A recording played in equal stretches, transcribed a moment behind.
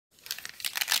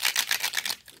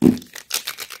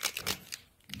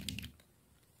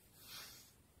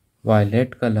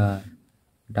violet color,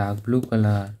 dark blue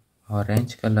color,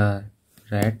 orange color,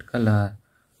 red color,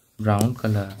 brown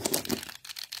color.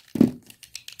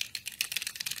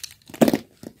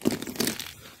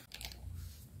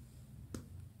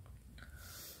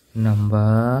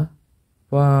 Number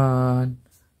 1,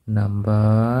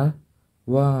 number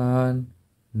 1,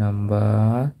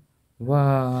 number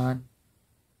 1.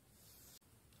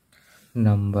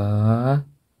 Number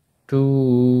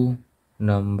 2,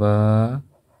 number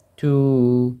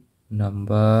 2,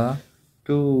 number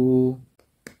 2.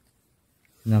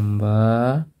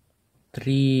 Number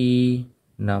 3,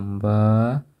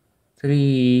 number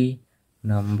 3,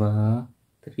 number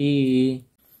 3.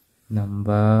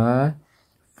 Number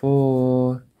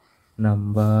 4,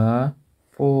 number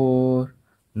 4,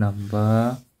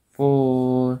 number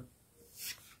 4.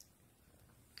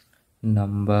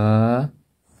 Number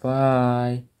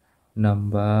 5,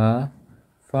 number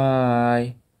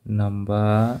 5,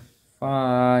 number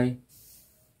 5.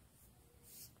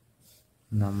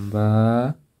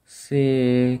 Number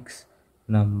 6,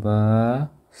 number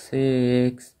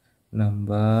 6,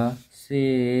 number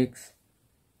 6.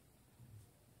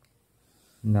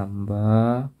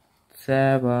 Number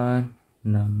 7,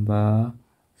 number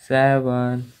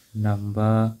 7,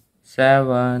 number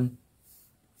 7.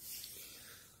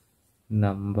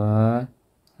 Number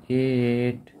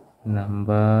 8,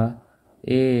 number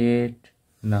 8,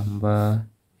 number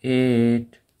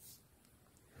 8.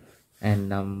 And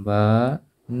number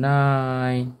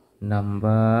 9,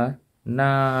 number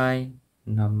 9,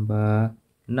 number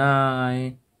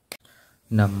 9.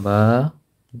 Number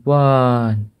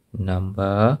 1,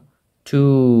 number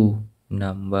 2,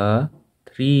 number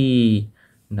 3,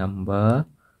 number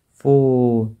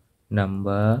 4,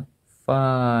 number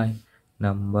 5,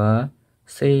 number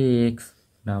 6,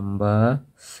 number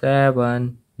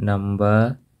 7,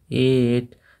 number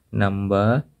 8,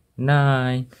 number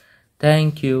 9.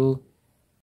 Thank you.